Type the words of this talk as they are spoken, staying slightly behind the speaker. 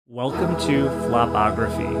Welcome to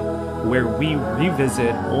Flopography, where we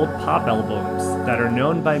revisit old pop albums that are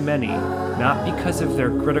known by many not because of their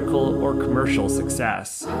critical or commercial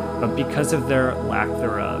success, but because of their lack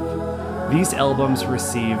thereof. These albums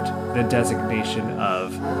received the designation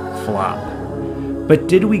of flop. But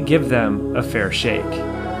did we give them a fair shake?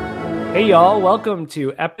 Hey y'all, welcome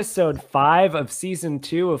to episode 5 of season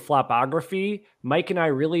 2 of Flopography. Mike and I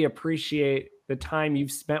really appreciate the time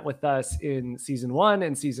you've spent with us in season 1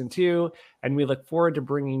 and season 2, and we look forward to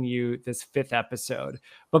bringing you this 5th episode.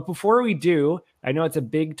 But before we do, I know it's a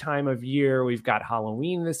big time of year. We've got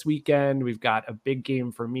Halloween this weekend. We've got a big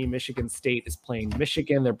game for me. Michigan State is playing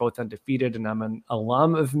Michigan. They're both undefeated, and I'm an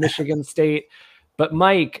alum of Michigan State. But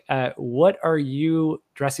Mike, what are you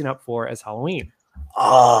dressing up for as Halloween?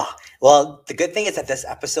 Oh, well, the good thing is that this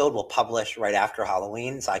episode will publish right after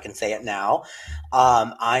Halloween, so I can say it now.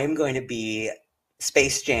 I'm going to be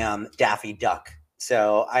Space Jam Daffy Duck.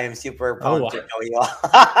 So I am super pumped to know you all.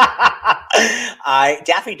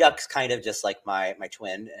 Daffy Duck's kind of just like my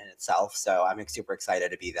twin in itself, so I'm super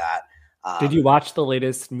excited to be that. Did you watch the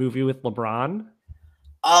latest movie with LeBron?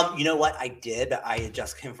 You know what? I did. I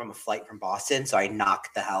just came from a flight from Boston, so I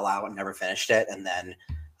knocked the hell out and never finished it, and then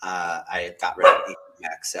I got rid of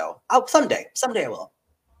Max. So someday I will.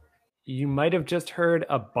 You might have just heard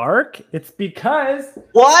a bark. It's because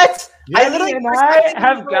what? I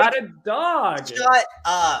have got a dog. Shut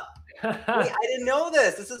up. Wait, I didn't know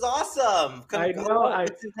this. This is awesome. I know. I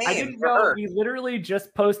didn't know. We literally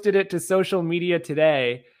just posted it to social media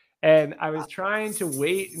today, and I was trying to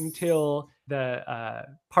wait until the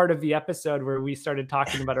part of the episode where we started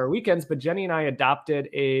talking about our weekends. But Jenny and I adopted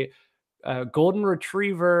a golden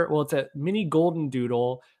retriever. Well, it's a mini golden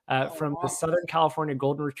doodle from the Southern California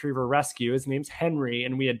Golden Retriever Rescue. His name's Henry,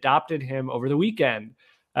 and we adopted him over the weekend.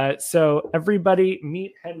 So everybody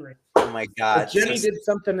meet Henry. Oh my God. But Jenny did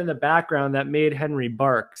something in the background that made Henry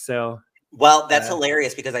bark. So, well, that's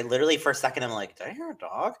hilarious because I literally for a second, I'm like, did I hear a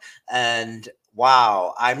dog? And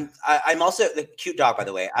wow, I'm also the cute dog, by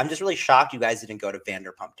the way. I'm just really shocked you guys didn't go to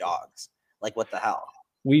Vanderpump Dogs. Like, what the hell?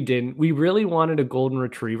 We didn't. We really wanted a golden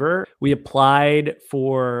retriever. We applied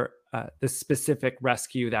for the specific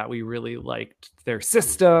rescue that we really liked their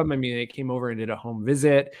system. I mean, they came over and did a home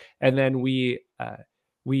visit, and then we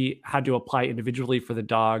had to apply individually for the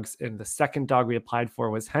dogs. And the second dog we applied for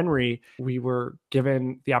was Henry. We were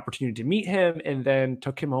given the opportunity to meet him and then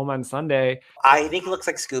took him home on Sunday. I think he looks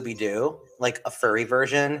like Scooby-Doo, like a furry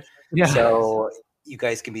version. Yeah. So you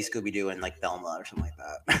guys can be Scooby-Doo and like Velma or something like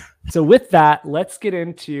that. So with that, let's get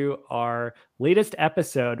into our latest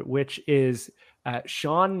episode, which is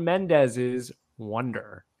Shawn Mendes's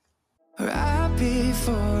Wonder. Right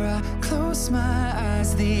before I close my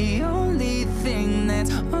eyes, the only thing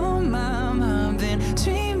that's on my mind, been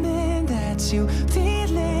dreaming that you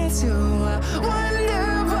feel it too. I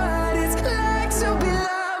wonder what it's like to be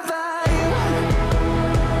loved by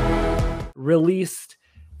you. Released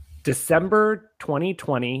December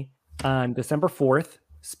 2020 on December 4th.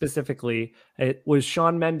 Specifically, it was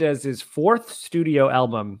Shawn Mendes's 4th studio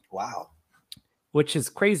album. Wow. Which is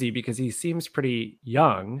crazy because he seems pretty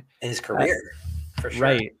young in his career, for sure.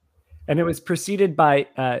 Right. And it was preceded by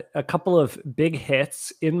a couple of big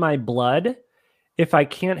hits, In My Blood, If I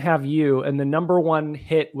Can't Have You, and the number 1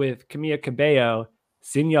 hit with Camila Cabello,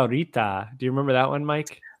 Senorita. Do you remember that one,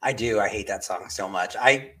 Mike? I do. I hate that song so much.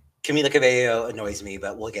 Camila Cabello annoys me,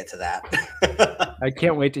 but we'll get to that. I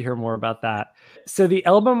can't wait to hear more about that. So the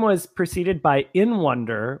album was preceded by In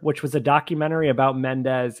Wonder, which was a documentary about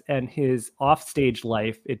Mendes and his offstage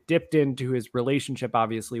life. It dipped into his relationship,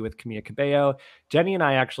 obviously, with Camila Cabello. Jenny and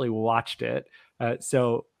I actually watched it.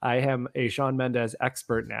 So I am a Shawn Mendes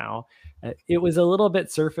expert now. It was a little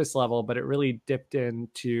bit surface level, but it really dipped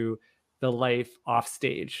into the life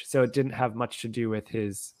offstage. So it didn't have much to do with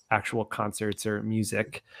his actual concerts or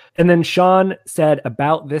music. And then Shawn said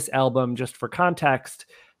about this album, just for context,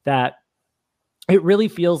 that it really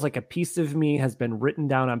feels like a piece of me has been written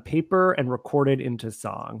down on paper and recorded into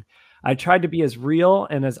song. I tried to be as real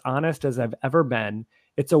and as honest as I've ever been.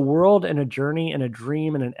 It's a world and a journey and a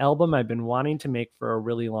dream and an album I've been wanting to make for a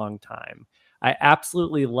really long time. I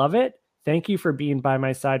absolutely love it. Thank you for being by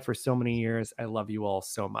my side for so many years. I love you all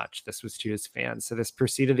so much. This was to his fans. So this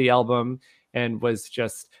preceded the album and was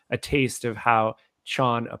just a taste of how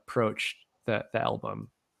Shawn approached the album.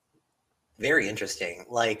 Very interesting.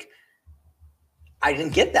 Like, I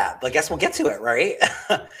didn't get that, but I guess we'll get to it, right?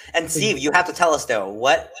 And Steve, you have to tell us though,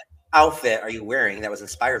 what outfit are you wearing that was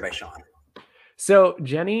inspired by Shawn? So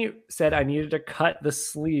Jenny said I needed to cut the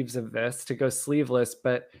sleeves of this to go sleeveless,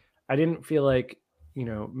 but I didn't feel like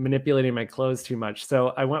manipulating my clothes too much.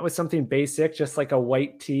 So I went with something basic, just like a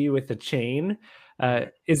white tee with a chain.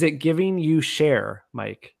 Is it giving you Cher,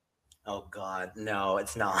 Mike? Oh God, no,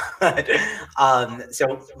 it's not.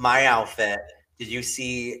 So my outfit, did you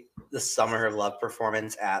see the Summer of Love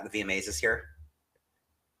performance at the VMAs this year?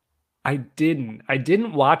 I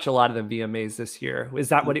didn't watch a lot of the VMAs this year. Is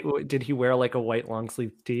that did he wear like a white long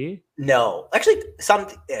sleeve tee? No, actually some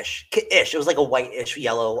ish. It was like a white-ish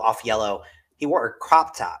yellow off yellow. He wore a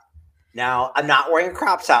crop top. Now, I'm not wearing a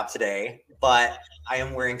crop top today, but I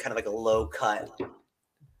am wearing kind of like a low cut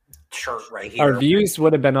shirt right here. Our views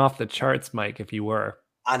would have been off the charts, Mike, if you were.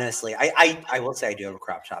 Honestly, I will say I do have a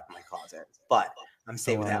crop top in my closet, but I'm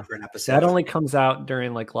saving that for an episode. That only comes out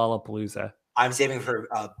during like Lollapalooza. I'm saving for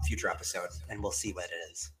a future episode, and we'll see what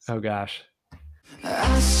it is. Oh gosh.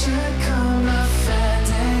 I should call my friend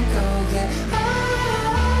and go get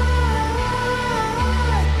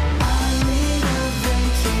I need a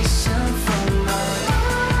vacation from my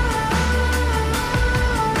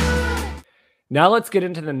Now let's get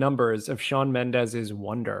into the numbers of Shawn Mendes's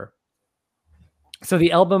Wonder. So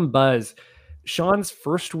the album Buzz, Shawn's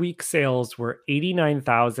first week sales were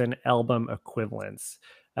 89,000 album equivalents.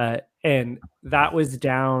 And that was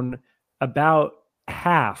down about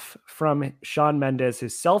half from Shawn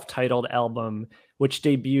Mendes' self-titled album, which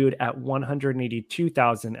debuted at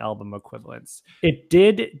 182,000 album equivalents. It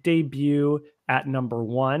did debut at number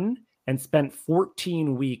 1 and spent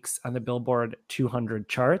 14 weeks on the Billboard 200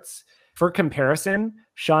 charts. For comparison,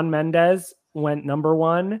 Shawn Mendes went number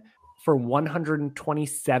 1 for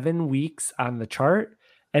 127 weeks on the chart,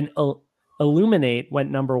 and Illuminate went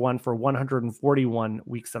number 1 for 141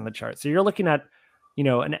 weeks on the chart. So you're looking at,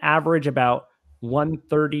 an average about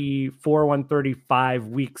 134, 135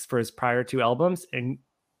 weeks for his prior 2 albums, and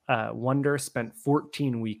Wonder spent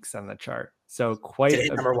 14 weeks on the chart. So quite a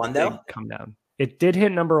number 1 though. Come down. It did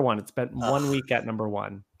hit number 1. It spent 1 week at number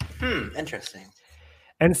 1. Interesting.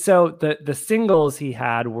 And so the singles he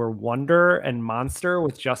had were Wonder and Monster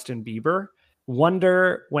with Justin Bieber.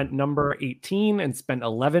 Wonder went number 18 and spent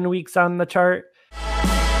 11 weeks on the chart.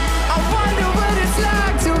 I wonder what it's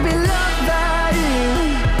like to be loved by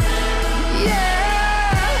you.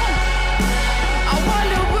 Yeah. I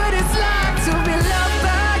wonder what it's like to be loved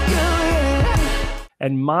by you. Yeah.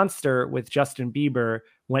 And Monster with Justin Bieber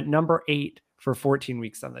went number 8 for 14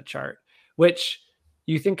 weeks on the chart, which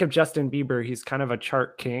you think of Justin Bieber, he's kind of a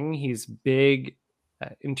chart king. He's big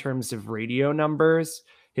in terms of radio numbers.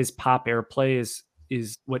 His pop airplay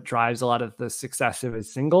is what drives a lot of the success of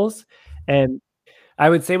his singles. And I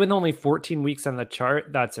would say with only 14 weeks on the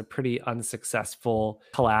chart, that's a pretty unsuccessful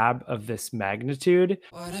collab of this magnitude.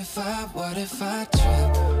 What if I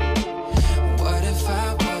trip? What if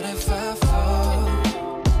I fall?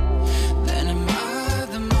 Then am I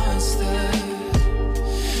the monster?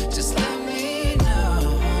 Just let me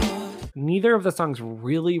know. Neither of the songs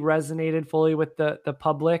really resonated fully with the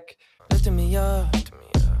public. Lifting me up.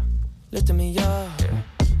 Lifting me up,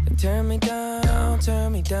 and turn me down.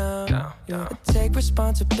 Yeah. Take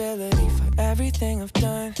responsibility for everything I've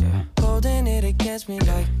done. Holding it against me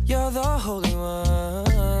like you're the holy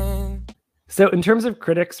one. So in terms of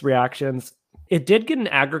critics' reactions, it did get an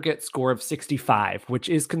aggregate score of 65, which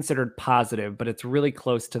is considered positive, but it's really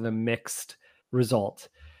close to the mixed result.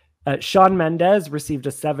 Shawn Mendes received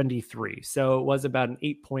a 73, so it was about an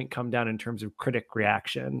 8-point come down in terms of critic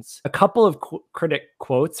reactions. A couple of critic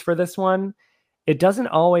quotes for this one. It doesn't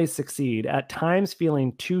always succeed, at times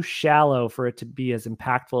feeling too shallow for it to be as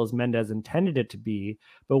impactful as Mendes intended it to be,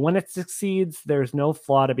 but when it succeeds, there's no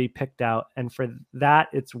flaw to be picked out, and for that,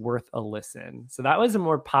 it's worth a listen. So that was a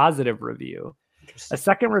more positive review. A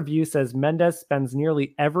second review says Mendes spends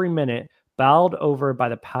nearly every minute bowled over by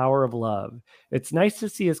the power of love. It's nice to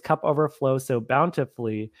see his cup overflow so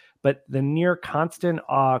bountifully, but the near constant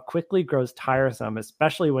awe quickly grows tiresome,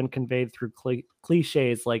 especially when conveyed through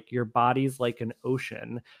cliches like "your body's like an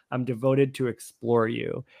ocean, I'm devoted to explore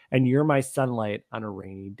you, and you're my sunlight on a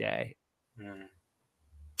rainy day."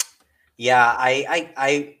 Yeah,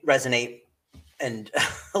 I resonate and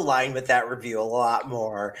align with that review a lot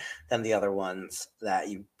more than the other ones that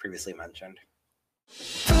you previously mentioned.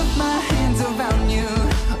 Put my hands around you.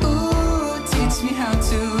 Ooh, teach me how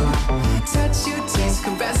to touch you, taste,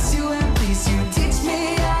 caress you, and please you. Teach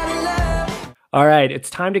me how to love. All right, it's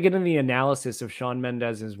time to get into the analysis of Shawn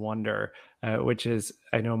Mendes's Wonder, which is,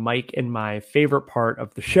 I know, Mike and my favorite part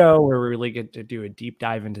of the show, where we really get to do a deep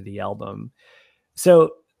dive into the album.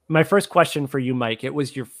 So my first question for you, Mike, it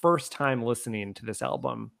was your first time listening to this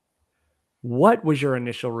album. What was your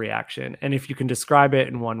initial reaction? And if you can describe it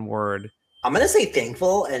in one word, I'm gonna say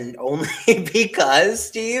thankful, and only because,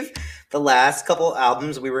 Steve, the last couple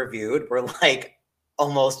albums we reviewed were like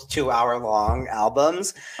almost 2 hour long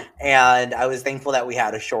albums, and I was thankful that we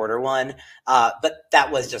had a shorter one. But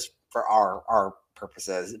that was just for our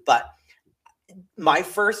purposes. But my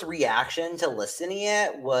first reaction to listening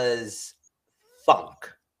it was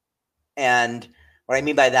funk, and what I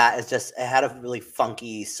mean by that is just it had a really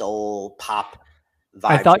funky soul pop vibe.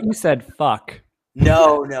 I thought you said fuck.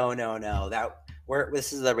 No.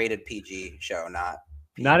 This is a rated PG show, not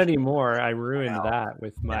PG. Not anymore. I ruined that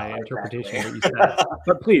with my interpretation of what you said.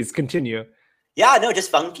 But please continue. Yeah, no,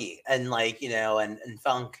 just funky and like, and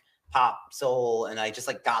funk, pop, soul, and I just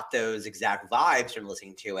like got those exact vibes from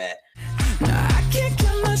listening to it. I can't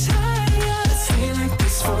get much higher. Stay like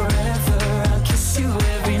this forever. I'll kiss you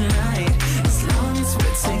every night as long as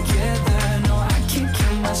we're together. No, I can't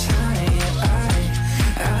get much higher.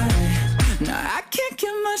 No, I can't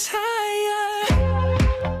get much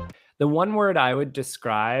higher. The one word I would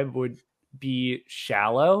describe would be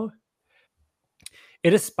shallow.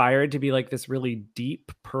 It aspired to be like this really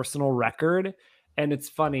deep personal record, and it's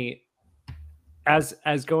funny. As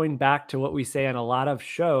going back to what we say on a lot of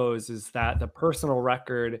shows is that the personal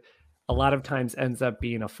record a lot of times ends up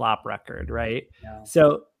being a flop record, right? Yeah.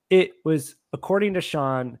 So it was, according to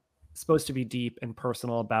Sean, supposed to be deep and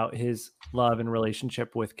personal about his love and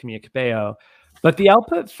relationship with Camila Cabello, but the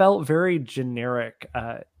output felt very generic,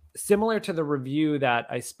 similar to the review that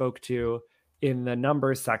I spoke to in the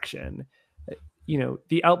numbers section.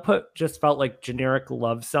 The output just felt like generic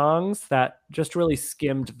love songs that just really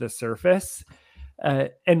skimmed the surface.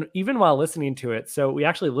 And even while listening to it, so we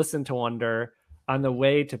actually listened to Wonder on the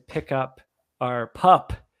way to pick up our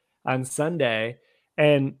pup on Sunday,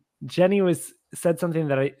 and Jenny said something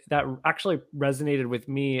that actually resonated with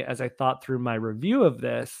me as I thought through my review of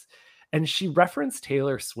this, and she referenced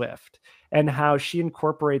Taylor Swift and how she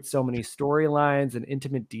incorporates so many storylines and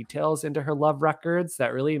intimate details into her love records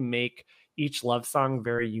that really make each love song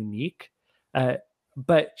very unique.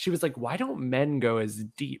 But she was like, why don't men go as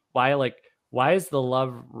deep? Why is the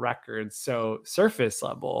love record so surface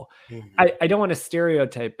level? Mm-hmm. I don't want to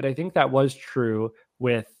stereotype, but I think that was true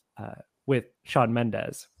with Shawn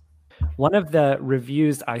Mendes. One of the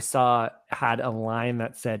reviews I saw had a line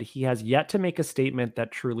that said he has yet to make a statement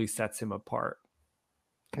that truly sets him apart.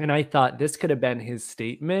 And I thought this could have been his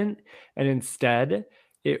statement, and instead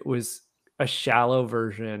it was a shallow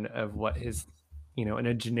version of what his, and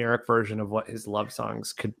a generic version of what his love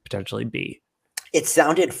songs could potentially be. It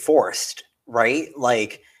sounded forced, right?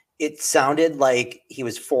 Like it sounded like he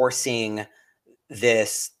was forcing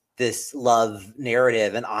this love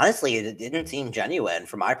narrative, and honestly, it didn't seem genuine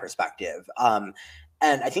from my perspective. And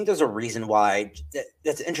I think there's a reason why.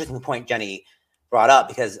 That's an interesting point Jenny brought up,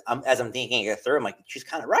 because as I'm thinking it through, I'm like, she's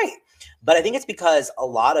kind of right. But I think it's because a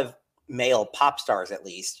lot of male pop stars, at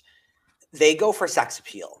least, they go for sex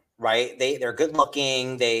appeal, right? They're good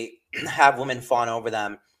looking. They have women fawn over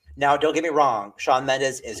them. Now, don't get me wrong. Shawn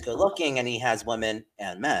Mendes is good looking and he has women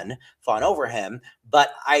and men fawn over him.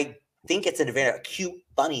 But I think it's in a very cute,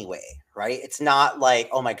 funny way, right? It's not like,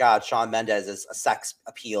 oh my God, Shawn Mendes is a sex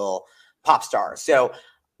appeal pop star. So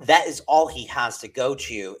that is all he has to go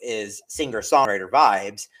to is singer-songwriter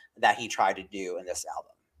vibes that he tried to do in this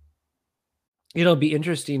album. It'll be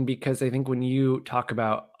interesting because I think when you talk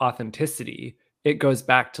about authenticity, it goes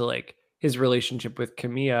back to like his relationship with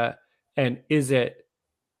Camila, and is it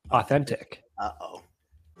authentic? Uh-oh.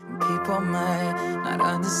 People might not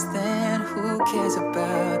understand, who cares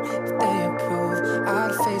about if they approve.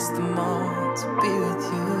 I'd face them all to be with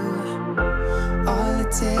you. All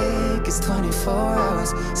it takes is 24 hours.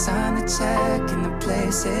 Sign the check and the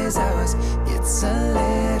place is ours. It's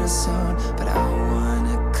a little soon, but I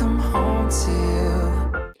wanna come home to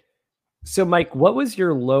you. So Mike, what was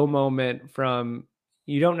your low moment from,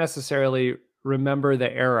 you don't necessarily remember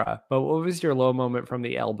the era, but what was your low moment from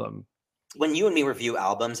the album? When you and me review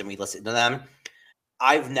albums and we listen to them,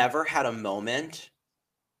 I've never had a moment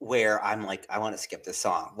where I'm like, I want to skip this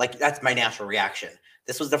song. Like, that's my natural reaction.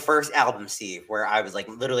 This was the first album, Steve, where I was like,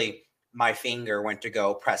 literally, my finger went to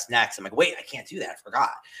go press next. I'm like, wait, I can't do that. I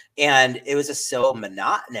forgot. And it was just so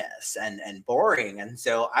monotonous and boring. And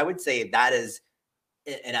so I would say that is,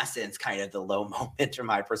 in essence, kind of the low moment from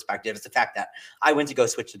my perspective. It's the fact that I went to go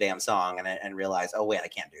switch the damn song and realized, oh, wait, I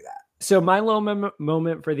can't do that. So my low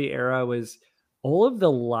moment for the era was all of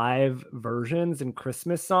the live versions and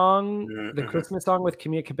Christmas song, the Christmas song with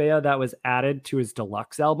Camila Cabello that was added to his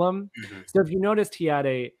deluxe album. So if you noticed, he had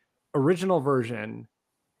a original version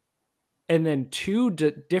and then two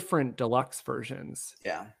different deluxe versions.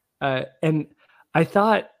 Yeah. And I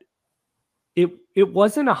thought it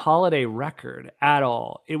wasn't a holiday record at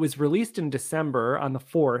all. It was released in December on the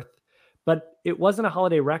 4th, but it wasn't a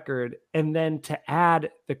holiday record. And then to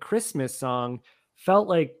add the Christmas song felt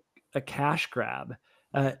like a cash grab.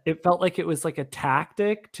 It felt like it was like a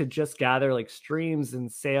tactic to just gather like streams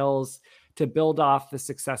and sales to build off the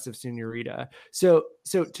success of Señorita. So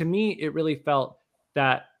to me, it really felt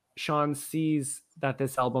that Sean sees that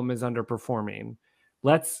this album is underperforming.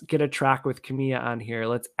 Let's get a track with Camilla on here.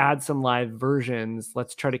 Let's add some live versions.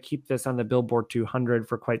 Let's try to keep this on the Billboard 200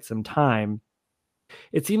 for quite some time.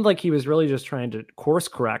 It seemed like he was really just trying to course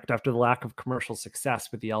correct after the lack of commercial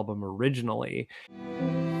success with the album originally.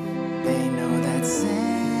 They know that Santa's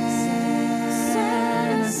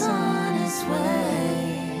on his way.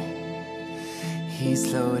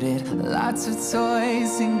 He's loaded lots of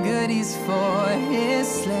toys and goodies for his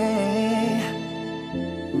sleigh.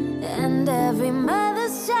 And every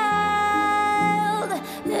mother's child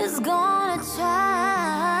is gonna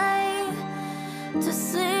try to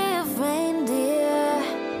see if reindeer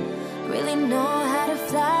really know how to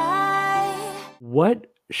fly.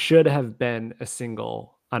 What should have been a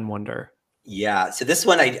single on Wonder? Yeah, so this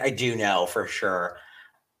one I do know for sure.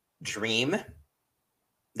 Dream,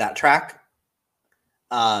 that track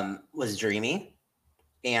was dreamy.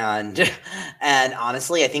 And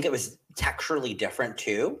honestly, I think it was texturally different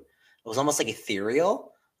too. It was almost like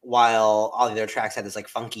ethereal, while all the other tracks had this like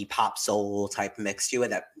funky pop soul type mix to it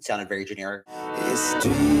that sounded very generic. It's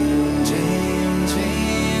dream, dream,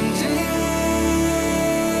 dream,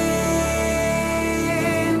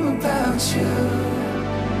 dream about you.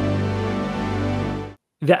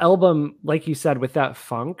 The album, like you said, with that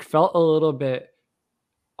funk, felt a little bit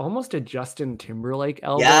almost a Justin Timberlake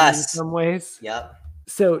album in some ways. Yep.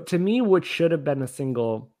 So to me, what should have been a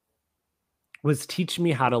single was Teach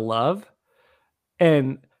Me How to Love.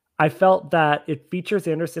 And I felt that it features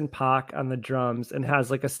Anderson .Paak on the drums and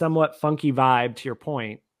has like a somewhat funky vibe, to your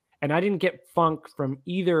point. And I didn't get funk from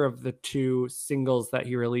either of the two singles that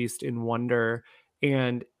he released in Wonder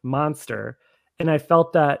and Monster. And I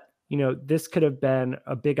felt that, you know, this could have been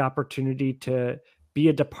a big opportunity to be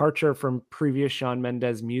a departure from previous Shawn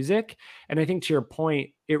Mendes music. And I think to your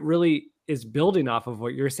point, it really is building off of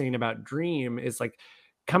what you're saying about Dream, is like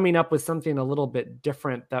coming up with something a little bit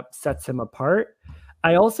different that sets him apart.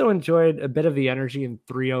 I also enjoyed a bit of the energy in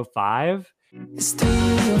 305. It's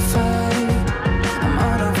 305. I'm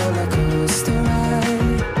on a roller coaster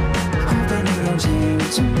ride. Hoping you don't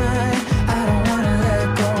change your mind. I don't wanna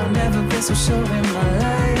let go. Never been so sure in my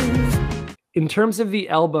life. In terms of the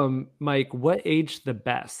album, Mike, what aged the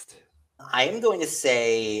best? I am going to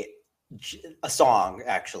say a song,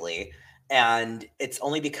 actually. And it's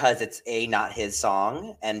only because it's A, not his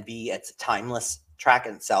song, and B, it's a timeless track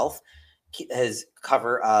in itself. His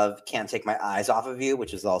cover of Can't Take My Eyes Off of You,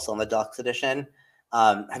 which is also on the deluxe edition.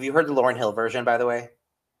 Have you heard the Lauryn Hill version, by the way?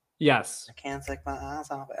 Yes. I can't take my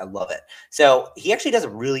eyes off it. I love it. So he actually does a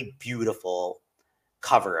really beautiful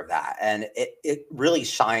cover of that. And it really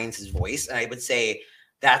shines his voice. And I would say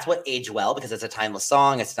that's what aged well, because it's a timeless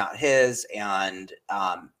song. It's not his. And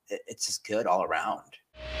it's just good all around.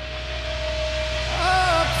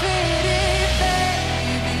 Oh, pretty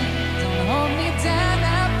baby, don't hold me down.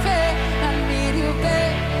 I pray I need you,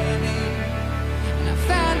 baby. And I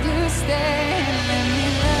found you, stay. Let me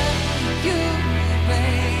love you,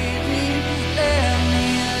 baby. Let me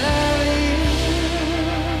love you.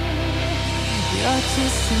 You're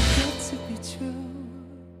just too good to be true.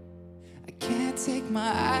 I can't take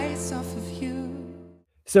my eyes off of you.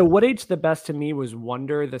 So what aged the best to me was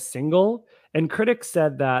Wonder, the single. And critics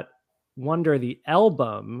said that Wonder, the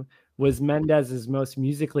album, was Mendes's most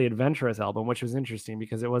musically adventurous album, which was interesting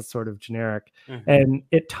because it was sort of generic. Mm-hmm. And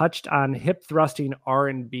it touched on hip thrusting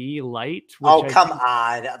R&B light. Oh, come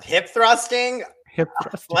on. Hip thrusting? Hip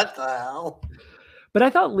thrusting. What the hell? But I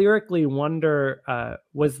thought lyrically Wonder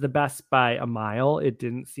was the best by a mile. It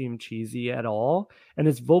didn't seem cheesy at all. And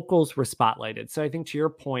his vocals were spotlighted. So I think to your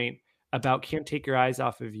point about Can't Take Your Eyes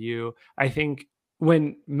Off of You, I think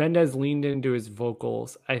when Mendes leaned into his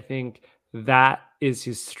vocals, I think that is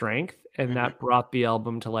his strength, and that brought the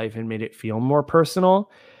album to life and made it feel more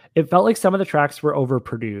personal. It felt like some of the tracks were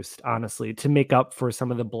overproduced, honestly, to make up for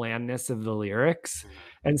some of the blandness of the lyrics.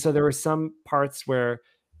 And so there were some parts where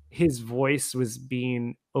his voice was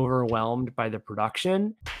being overwhelmed by the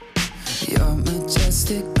production. You're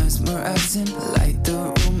majestic, mesmerizing, light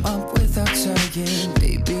the room up without trying.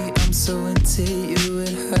 Baby, I'm so into you,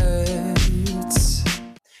 it hurts.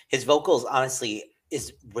 His vocals, honestly,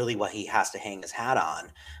 is really what he has to hang his hat on,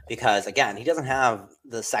 because again, he doesn't have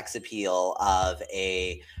the sex appeal of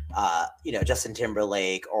a Justin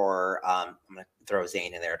Timberlake, or I'm gonna throw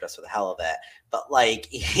Zayn in there just for the hell of it, but like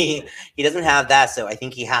he doesn't have that. So I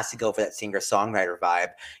think he has to go for that singer songwriter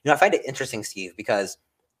vibe. I find it interesting, Steve, because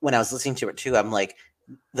when I was listening to it too, I'm like,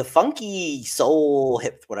 the funky soul,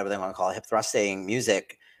 hip, whatever they want to call it, hip thrusting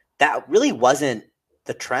music, that really wasn't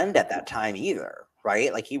the trend at that time either,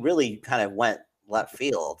 right? Like he really kind of went left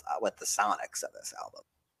field with the sonics of this album.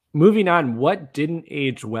 Moving on, what didn't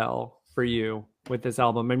age well for you with this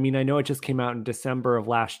album? I mean, I know it just came out in December of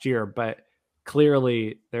last year, but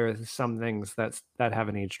clearly there are some things that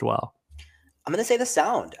haven't aged well. I'm going to say the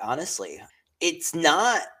sound, honestly. It's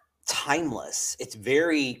not timeless. It's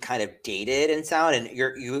very kind of dated in sound, and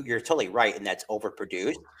you're totally right, and that's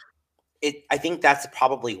overproduced. I think that's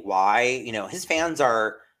probably why, his fans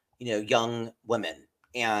are, young women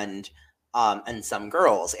and some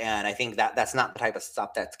girls. And I think that's not the type of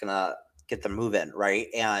stuff that's going to get them moving. Right.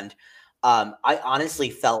 And I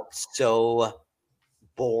honestly felt so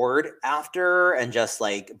bored after, and just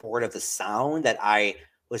like bored of the sound, that I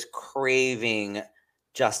was craving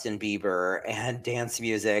Justin Bieber and dance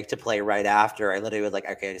music to play right after. I literally was like,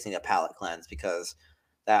 okay, I just need a palate cleanse, because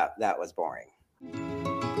that was boring.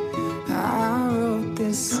 I wrote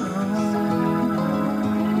this song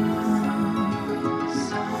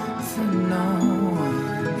for no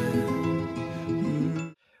one.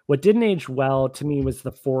 What didn't age well to me was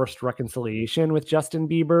the forced reconciliation with Justin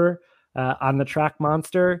Bieber on the track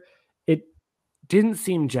Monster. It didn't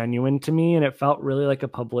seem genuine to me, and it felt really like a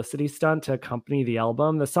publicity stunt to accompany the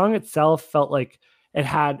album. The song itself felt like it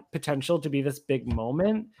had potential to be this big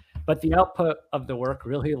moment, but the output of the work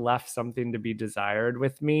really left something to be desired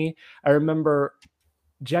with me. I remember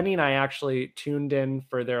Jenny and I actually tuned in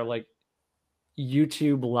for their like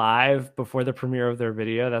YouTube live before the premiere of their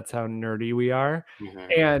video. That's how nerdy we are.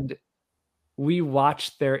 Mhm. And we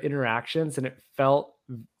watched their interactions, and it felt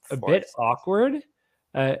a bit awkward.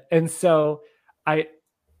 And so I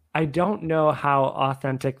don't know how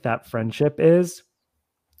authentic that friendship is.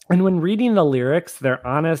 And when reading the lyrics, they're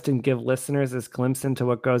honest and give listeners this glimpse into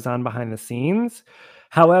what goes on behind the scenes.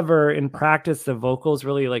 However, in practice, the vocals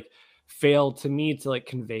really like fail to me to like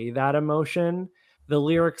convey that emotion. The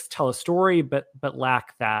lyrics tell a story, but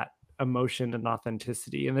lack that emotion and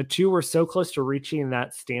authenticity. And the two were so close to reaching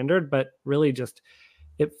that standard, but really just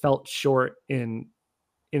it felt short in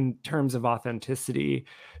terms of authenticity.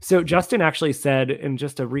 So Justin actually said, in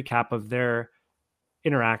just a recap of their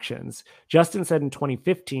interactions, Justin said in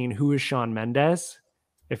 2015, who is Shawn Mendes?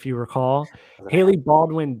 If you recall, Hailey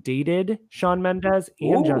Baldwin dated Shawn Mendes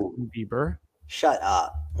and Justin Bieber. Shut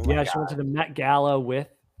up. Yeah, she went to the Met Gala with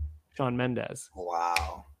Shawn Mendes.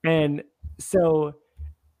 Wow. And so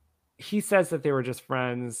he says that they were just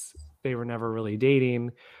friends. They were never really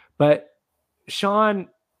dating. But Shawn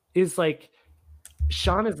is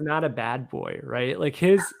not a bad boy, right? Like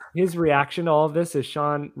his reaction to all of this is,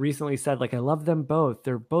 Shawn recently said, like, I love them both.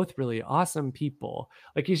 They're both really awesome people.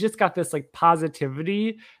 Like he's just got this like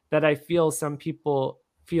positivity that I feel some people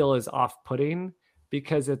feel is off-putting,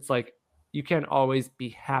 because it's like you can't always be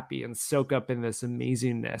happy and soak up in this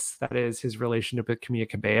amazingness that is his relationship with Camila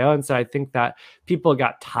Cabello. And so I think that people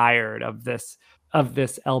got tired of this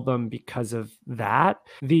album because of that.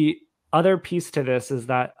 The other piece to this is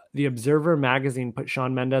that the Observer magazine put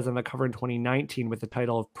Shawn Mendes on the cover in 2019 with the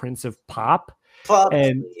title of Prince of Pop.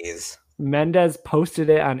 And Mendes posted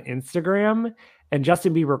it on Instagram, and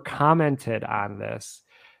Justin Bieber commented on this,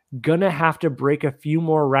 "Gonna have to break a few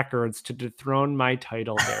more records to dethrone my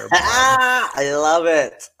title there." I love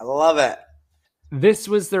it. I love it. This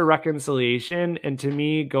was their reconciliation. And to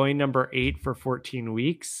me, going number 8 for 14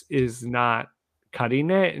 weeks is not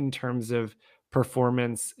cutting it in terms of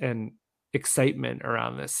performance and excitement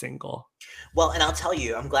around this single. Well, and I'll tell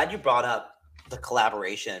you, I'm glad you brought up the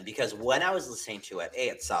collaboration, because when I was listening to it, A,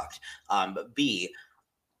 it sucked. But B,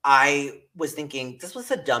 I was thinking this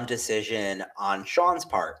was a dumb decision on Shawn's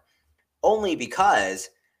part, only because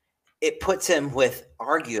it puts him with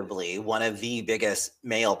arguably one of the biggest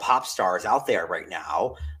male pop stars out there right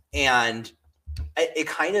now. And it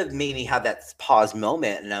kind of made me have that pause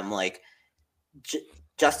moment. And I'm like,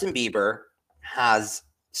 Justin Bieber has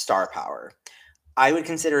star power. I would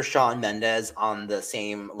consider Shawn Mendes on the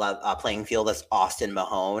same playing field as Austin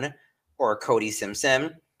Mahone or Cody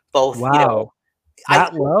Simpson. Both, wow,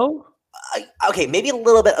 that low? Okay, maybe a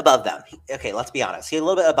little bit above them. Okay, let's be honest. He's a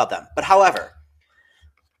little bit above them. But however,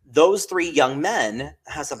 those three young men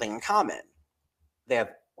have something in common.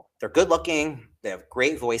 They're good looking, they have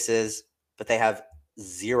great voices, but they have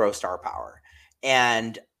zero star power.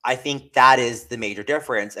 And I think that is the major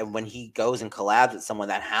difference. And when he goes and collabs with someone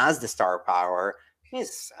that has the star power,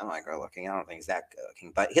 he's, I'm not good looking. I don't think he's that good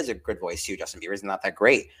looking, but he has a good voice too. Justin Bieber's not that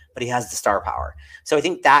great, but he has the star power. So I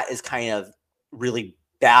think that is kind of really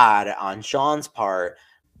bad on Sean's part.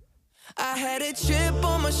 I had a chip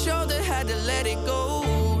on my shoulder, had to let it go.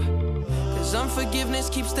 Cause unforgiveness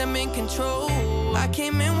keeps them in control. I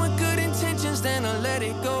came in with good intentions, then I let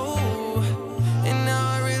it go. And now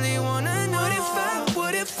I really wanna know,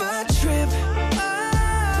 what if I trip?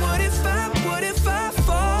 What if I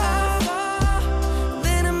fall?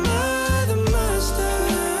 Then am I the monster?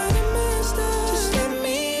 Just let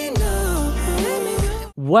me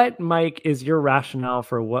know. What, Mike, is your rationale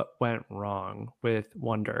for what went wrong with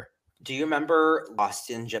Wonder? Do you remember Lost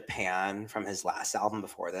in Japan from his last album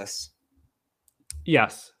before this?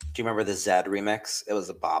 Yes. Do you remember the Zed remix? It was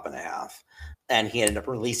a bob and a half. And he ended up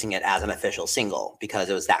releasing it as an official single because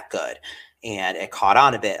it was that good. And it caught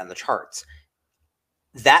on a bit on the charts.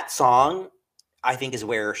 That song, I think, is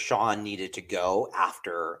where Sean needed to go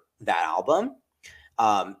after that album,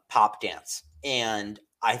 Pop Dance. And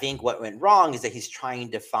I think what went wrong is that he's trying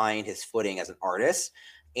to find his footing as an artist.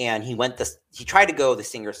 And he tried to go the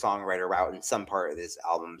singer-songwriter route in some part of his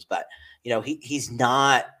albums, but he's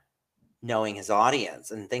not knowing his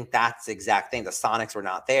audience, and I think that's the exact thing. The sonics were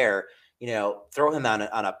not there. Throw him on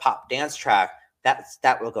a pop dance track,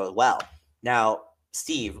 that will go well. Now,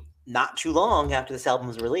 Steve, not too long after this album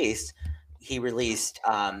was released, he released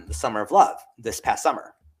The Summer of Love this past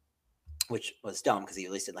summer, which was dumb because he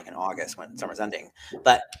released it like in August when summer's ending.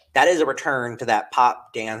 But that is a return to that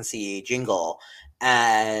pop dancey jingle.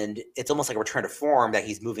 And it's almost like a return to form that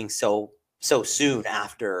he's moving so soon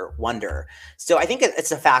after Wonder. So I think it's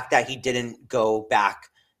the fact that he didn't go back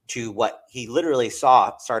to what he literally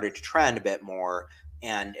saw started to trend a bit more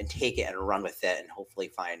and take it and run with it and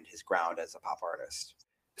hopefully find his ground as a pop artist.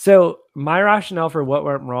 So my rationale for what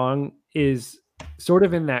went wrong is sort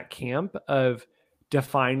of in that camp of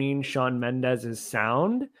defining Shawn Mendes's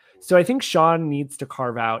sound. So I think Sean needs to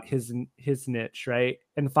carve out his niche, right?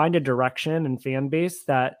 And find a direction and fan base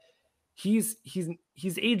that he's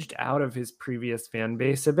aged out of his previous fan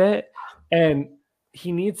base a bit. And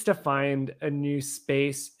he needs to find a new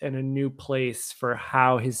space and a new place for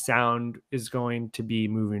how his sound is going to be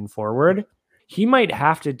moving forward. He might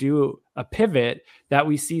have to do a pivot that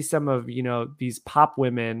we see some of, these pop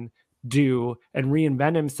women do and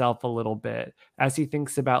reinvent himself a little bit as he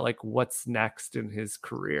thinks about like what's next in his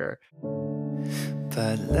career.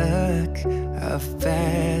 But look up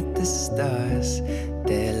at the stars,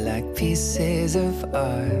 they're like pieces of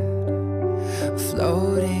art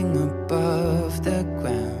floating above the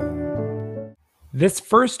ground. This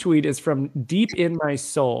first tweet is from Deep in My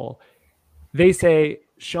Soul. They say,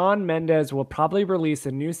 Shawn Mendes will probably release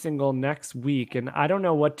a new single next week, and I don't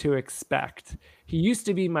know what to expect. He used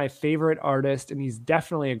to be my favorite artist, and he's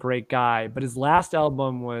definitely a great guy, but his last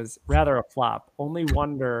album was rather a flop. Only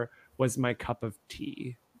Wonder was my cup of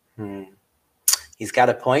tea. He's got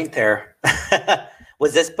a point there.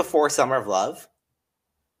 Was this before Summer of Love?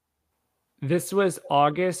 This was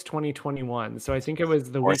August 2021, so I think it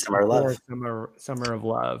was the week before Summer of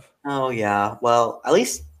Love. Oh, yeah. Well, at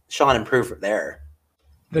least Sean improved from there.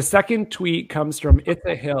 The second tweet comes from It's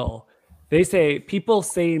a Hill. They say, people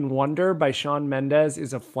saying Wonder by Shawn Mendes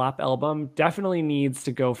is a flop album definitely needs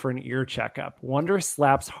to go for an ear checkup. Wonder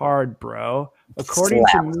slaps hard, bro. According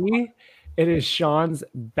to me, it is Sean's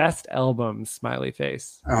best album, smiley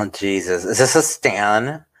face. Oh, Jesus. Is this a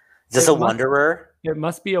stan? Is this a Wanderer? It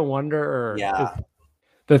must be a Wanderer. Yeah.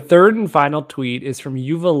 The third and final tweet is from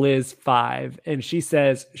Yuva Liz 5, and she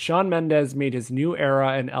says, Shawn Mendes made his new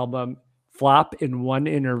era and album flop in one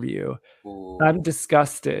interview. Ooh. I'm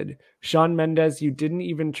disgusted. Shawn Mendes, you didn't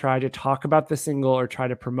even try to talk about the single or try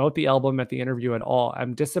to promote the album at the interview at all.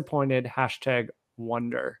 I'm disappointed.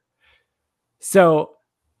 #Wonder. So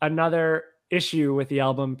another issue with the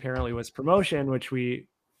album apparently was promotion, which we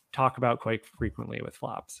talk about quite frequently with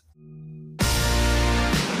flops.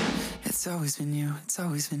 It's always been you. It's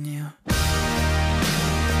always been you.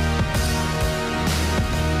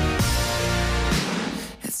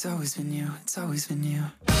 It's always been you. It's always been you.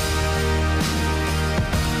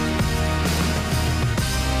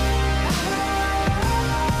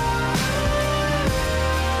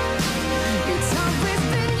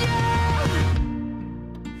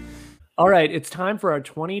 All right, it's time for our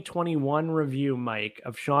 2021 review, Mike,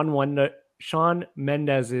 of Shawn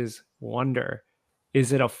Mendes's Wonder.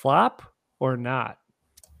 Is it a flop or not?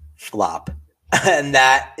 Flop. And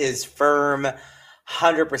that is firm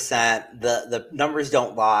 100%. The numbers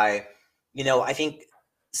don't lie. I think,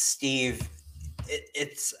 Steve,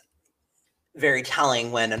 it's very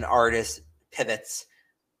telling when an artist pivots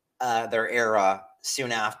their era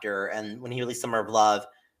soon after. And when he released Summer of Love,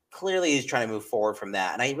 clearly he's trying to move forward from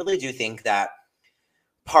that. And I really do think that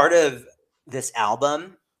part of this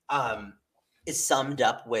album is summed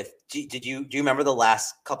up with. Do you remember the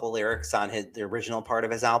last couple lyrics on the original part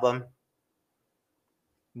of his album?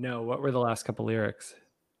 No, what were the last couple lyrics?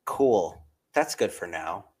 Cool. That's good for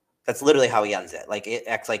now. That's literally how he ends it. Like it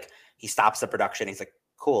acts like he stops the production. He's like,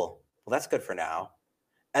 cool. Well, that's good for now.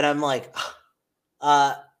 And I'm like,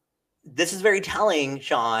 this is very telling,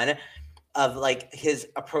 Sean, of like his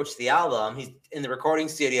approach to the album. He's in the recording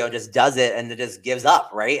studio, just does it and it just gives up,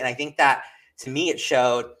 right? And I think that to me it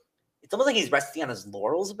showed, it's almost like he's resting on his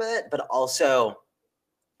laurels a bit, but also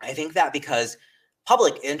I think that because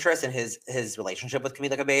public interest in his relationship with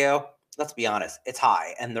Camila Cabello, let's be honest, it's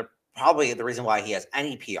high. And probably the reason why he has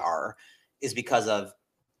any PR is because of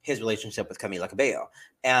his relationship with Camila Cabello.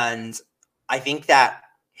 And I think that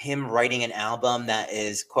him writing an album that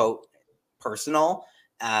is, quote, personal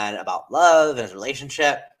and about love and his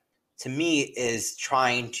relationship, to me, is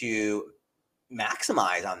trying to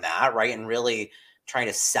maximize on that, right? And really trying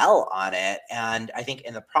to sell on it. And I think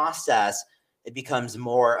in the process, it becomes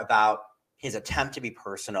more about his attempt to be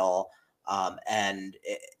personal, and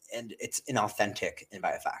it's inauthentic in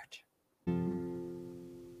by effect.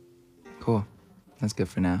 Cool. That's good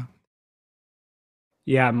for now.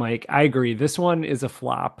 Yeah, Mike, I agree. This one is a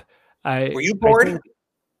flop. Were you bored?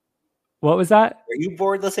 What was that? Were you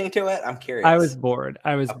bored listening to it? I'm curious. I was bored.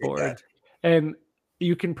 Okay, bored. Good. And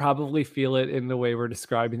you can probably feel it in the way we're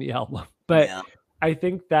describing the album. But yeah. I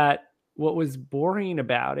think that what was boring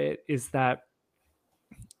about it is that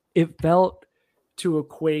it felt to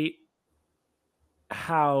equate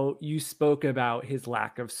how you spoke about his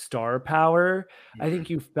lack of star power. Mm-hmm. I think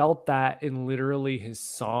you felt that in literally his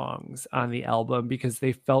songs on the album because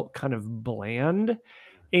they felt kind of bland.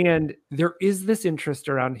 And there is this interest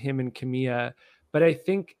around him and Camila, but I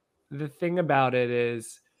think the thing about it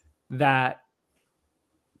is that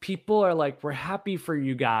people are like, we're happy for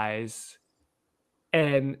you guys.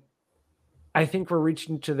 And I think we're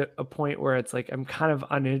reaching to a point where it's like, I'm kind of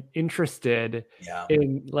uninterested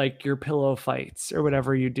in like your pillow fights or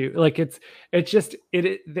whatever you do. Like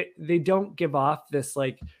they don't give off this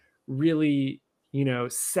like really,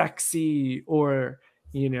 sexy or,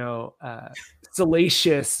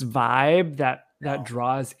 salacious vibe that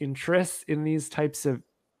draws interest in these types of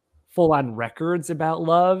full-on records about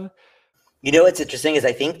love. What's interesting is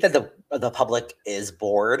I think that the public is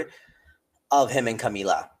bored of him and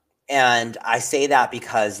Camila. And I say that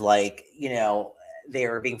because they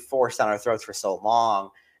are being forced on our throats for so long.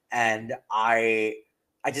 And I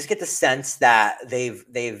just get the sense that they've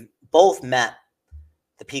both met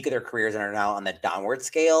the peak of their careers and are now on the downward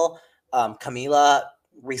scale. Camila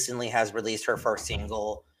recently has released her first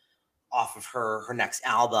single off of her next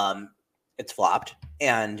album. It's flopped,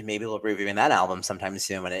 and maybe we'll be reviewing that album sometime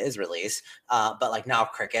soon when it is released. But now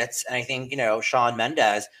crickets. And I think, Shawn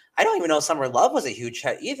Mendes, I don't even know Summer Love was a huge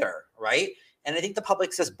hit either, right? And I think the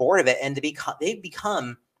public's just bored of it, and they've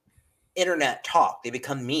become internet talk. They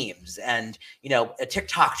become memes, and a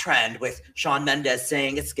TikTok trend with Shawn Mendes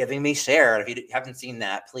saying it's giving me share. If you haven't seen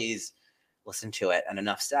that, please listen to it. And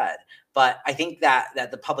enough said. But I think that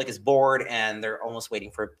the public is bored, and they're almost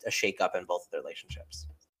waiting for a shakeup in both of their relationships.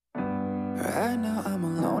 Right now I'm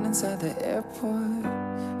alone inside the airport,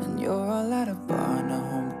 and you're all at a bar in our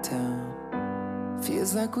hometown.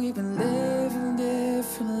 Feels like we've been living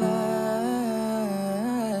different lives.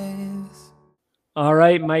 All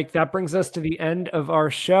right, Mike, that brings us to the end of our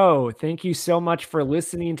show. Thank you so much for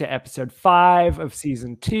listening to episode 5 of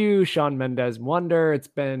season 2, Shawn Mendes Wonder. It's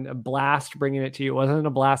been a blast bringing it to you. It wasn't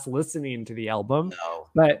a blast listening to the album,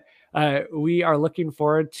 but we are looking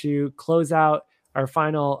forward to close out our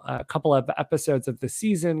final couple of episodes of the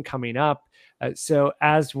season coming up. So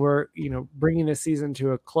as we're, bringing the season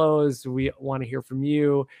to a close, we want to hear from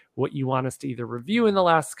you what you want us to either review in the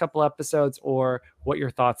last couple episodes or what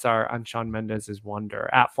your thoughts are on Shawn Mendes' Wonder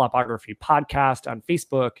at Flopography Podcast on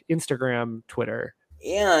Facebook, Instagram, Twitter.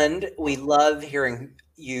 And we love hearing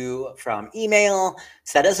you from email.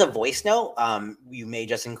 Send us a voice note. We may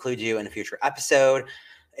just include you in a future episode.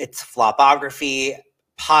 It's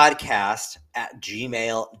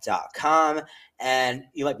flopographypodcast@gmail.com. And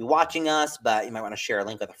you might be watching us, but you might want to share a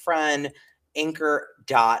link with a friend.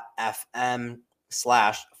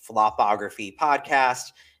 Anchor.fm/flopography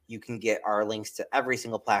podcast. You can get our links to every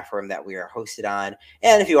single platform that we are hosted on.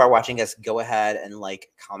 And if you are watching us, go ahead and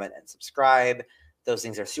comment, and subscribe. Those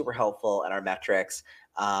things are super helpful in our metrics.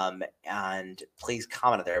 And please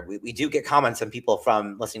comment there. We do get comments from people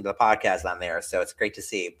from listening to the podcast on there, so it's great to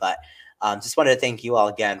see. But Just wanted to thank you all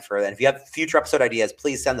again and if you have future episode ideas,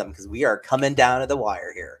 please send them because we are coming down to the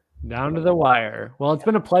wire here. Down to the wire. Well, it's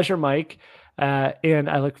been a pleasure, Mike. And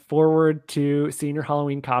I look forward to seeing your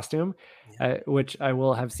Halloween costume, which I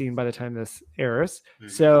will have seen by the time this airs. Mm-hmm.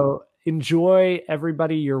 So enjoy,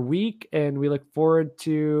 everybody, your week, and we look forward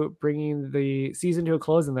to bringing the season to a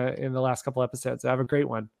close in the last couple episodes. So have a great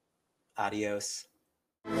one. Adios.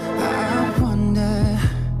 I wonder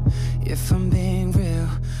if I'm being real.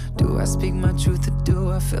 Do I speak my truth or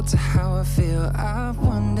do I filter how I feel? I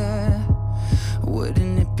wonder,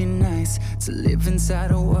 wouldn't it be nice to live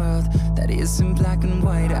inside a world that isn't black and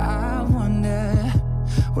white? I wonder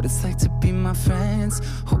what it's like to be my friends.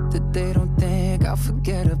 Hope that they don't think I'll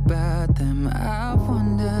forget about them. I